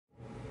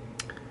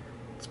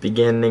It's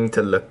beginning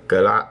to look a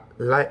lot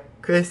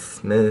like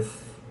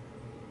Christmas.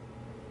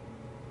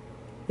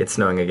 It's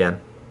snowing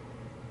again.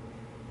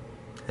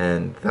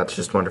 And that's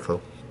just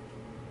wonderful.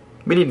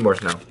 We need more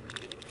snow.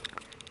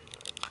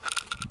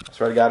 I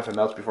swear to God, if it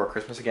melts before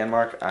Christmas again,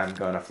 Mark, I'm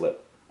gonna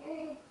flip.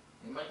 You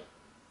might.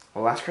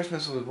 Well, last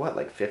Christmas was what,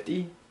 like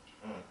 50?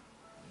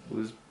 It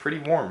was pretty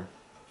warm.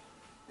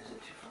 Is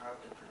it too far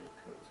out to predict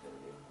what it's going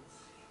to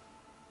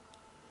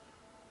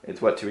be?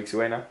 It's what, 2 weeks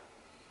away now?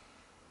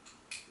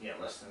 Yeah,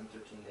 less than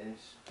 13 days.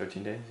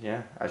 13 days?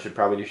 Yeah. I should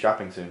probably do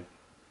shopping soon.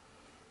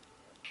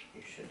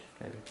 You should.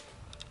 Maybe.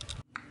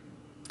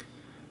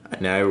 I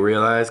now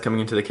realize, coming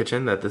into the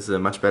kitchen, that this is a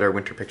much better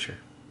winter picture.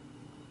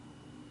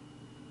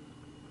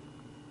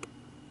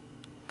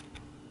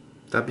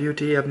 The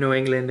beauty of New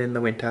England in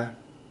the winter.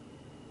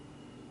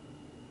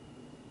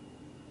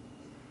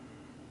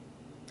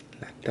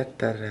 I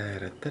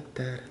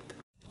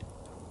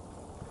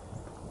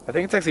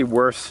think it's actually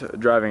worse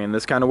driving in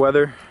this kind of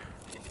weather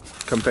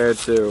compared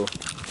to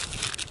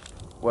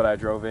what I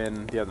drove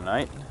in the other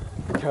night,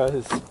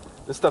 because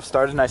this stuff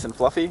started nice and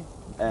fluffy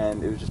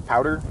and it was just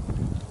powder,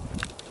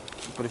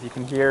 but if you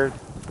can hear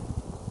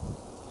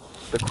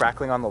the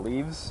crackling on the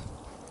leaves,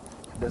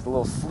 there's a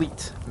little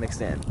sleet mixed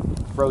in,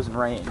 frozen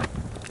rain,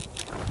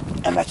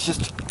 and that's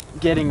just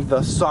getting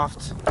the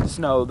soft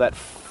snow that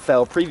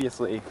fell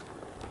previously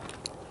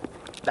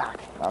back.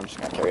 I'm just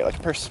gonna carry it like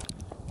a purse.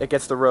 It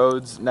gets the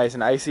roads nice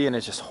and icy and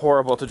it's just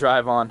horrible to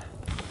drive on.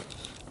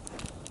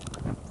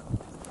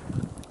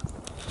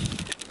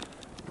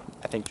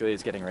 I think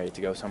Julia's getting ready to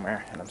go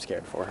somewhere and I'm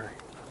scared for her.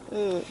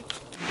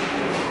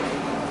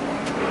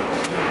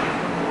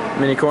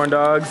 Mini corn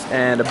dogs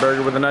and a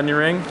burger with an onion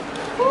ring.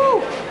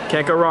 Woo!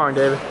 Can't go wrong,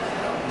 David.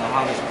 No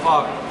hot as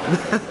fuck.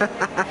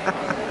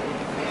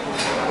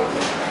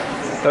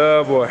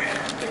 Oh boy.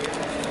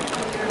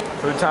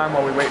 Food time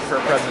while we wait for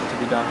a present to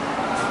be done.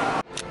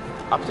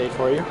 Update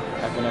for you.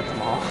 I've been at the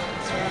mall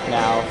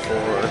now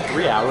for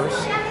 3 hours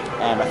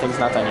and my thing's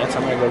not done yet, so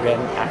I'm gonna go get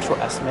an actual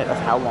estimate of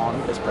how long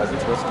this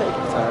present's supposed to take.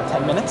 It's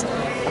 10 minutes.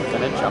 I'm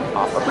gonna jump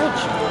off a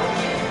bridge.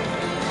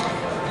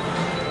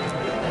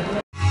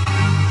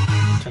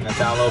 Turn that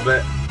down a little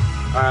bit.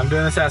 Alright, I'm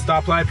doing this at a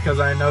stoplight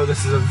because I know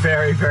this is a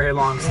very, very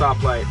long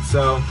stoplight.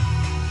 So,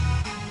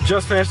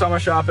 just finished all my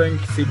shopping. You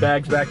can see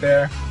bags back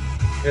there.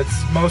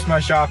 It's most of my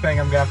shopping.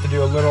 I'm gonna have to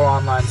do a little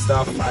online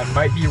stuff. I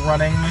might be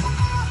running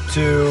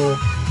to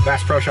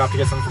Bass Pro Shop to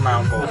get some for my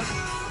uncle.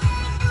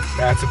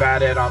 That's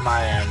about it on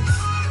my end.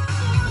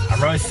 I'm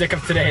really sick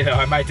of today though.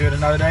 I might do it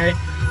another day.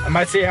 I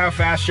might see how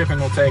fast shipping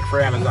will take for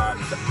Amazon.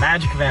 The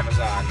magic of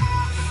Amazon.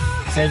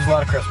 Saves a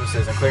lot of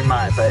Christmases, including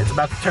mine. But it's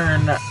about to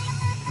turn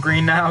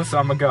green now, so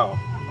I'm gonna go.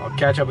 I'll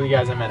catch up with you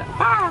guys in a minute.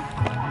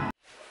 Ah!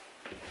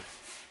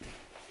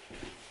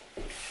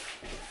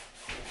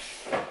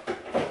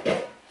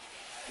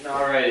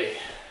 Alrighty.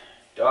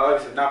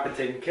 Dogs have not been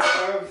taken care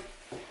of.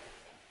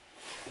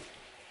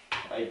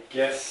 I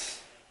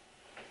guess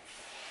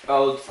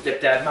old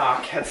stepdad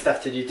Mark had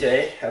stuff to do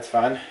today. That's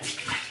fine.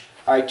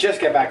 I just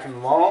got back from the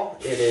mall.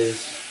 It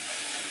is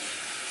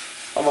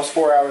almost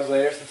 4 hours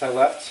later since I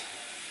left.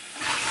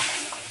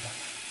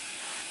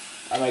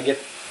 I'm gonna get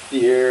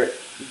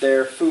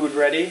their food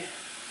ready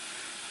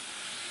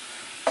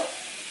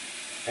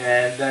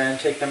and then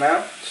take them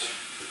out.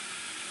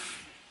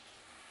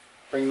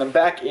 Bring them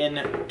back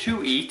in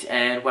to eat,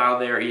 and while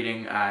they're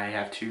eating, I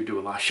have to do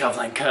a lot of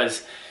shoveling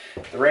because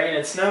the rain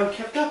and snow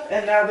kept up,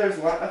 and now there's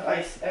a lot of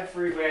ice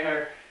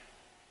everywhere.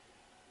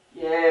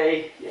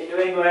 Yay! Yay, New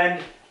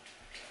England!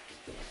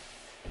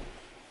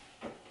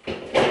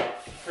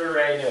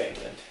 Hooray, New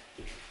England.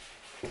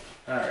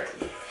 Alright.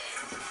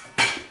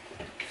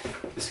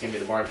 This is going to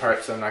be the boring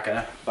part, so I'm not going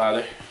to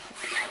bother.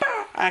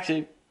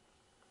 Actually,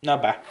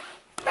 not bad.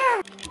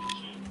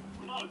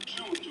 We're not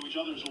attuned to each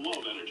other's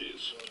love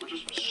energies. We're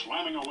just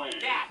slamming away.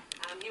 Dad,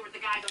 I'm here with the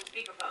guys on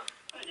speakerphone.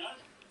 Hey, guys.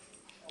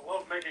 I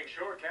love making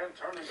sure can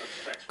turn into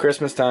sex.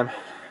 Christmas time.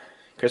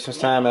 Christmas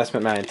time, I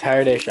spent my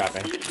entire day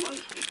shopping.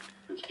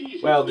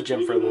 Well, the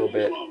gym for a little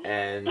bit,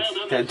 and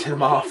then to the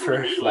mall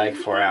for like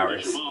 4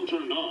 hours.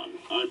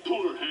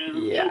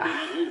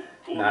 Yeah,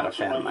 not a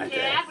fan of my day.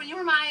 Dad, when you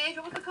were my age,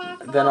 what was the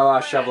cost? Then a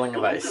lot of shoveling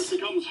of ice.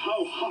 Becomes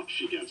how hot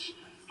she gets.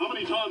 How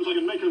many times I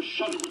can make her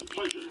shudder with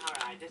pleasure.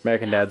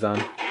 American Dad's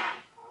on.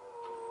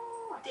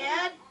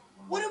 Dad,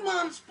 what do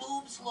Mom's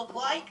boobs look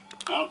like?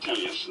 I'll tell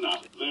you,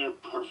 Snot, they're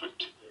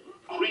perfect.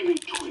 Creamy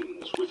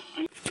twins with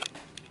faint.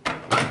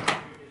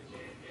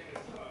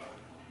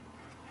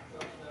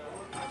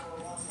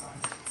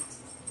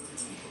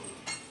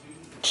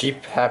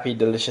 Cheap, happy,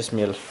 delicious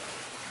meal.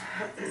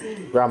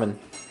 Ramen.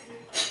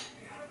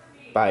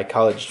 By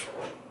college,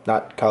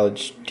 not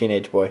college,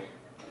 teenage boy.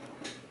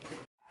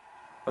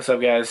 What's up,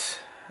 guys?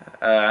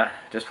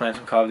 Just playing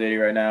some Call of Duty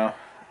right now,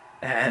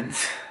 and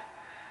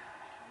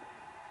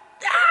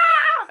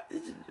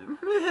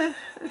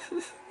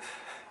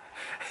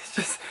it's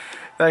just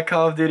that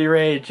Call of Duty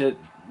rage. Even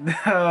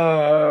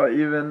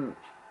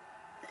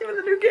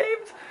the new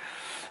games.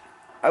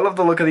 I love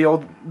the look of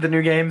the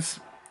new games,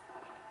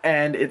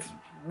 and it's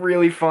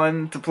really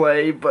fun to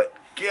play, but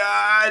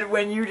God,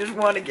 when you just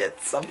want to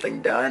get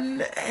something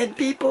done and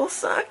people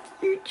suck,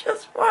 you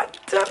just want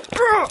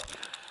to...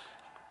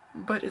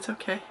 But it's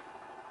okay.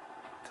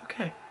 It's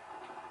okay.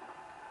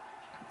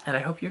 And I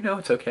hope you know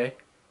it's okay.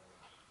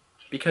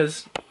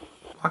 Because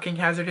Walking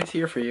Hazard is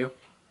here for you.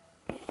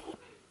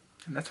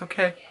 And that's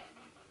okay.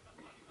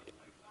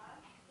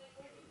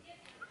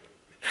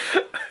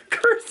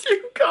 Curse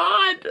you,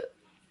 God!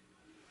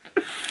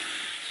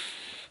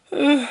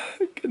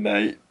 Good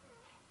night.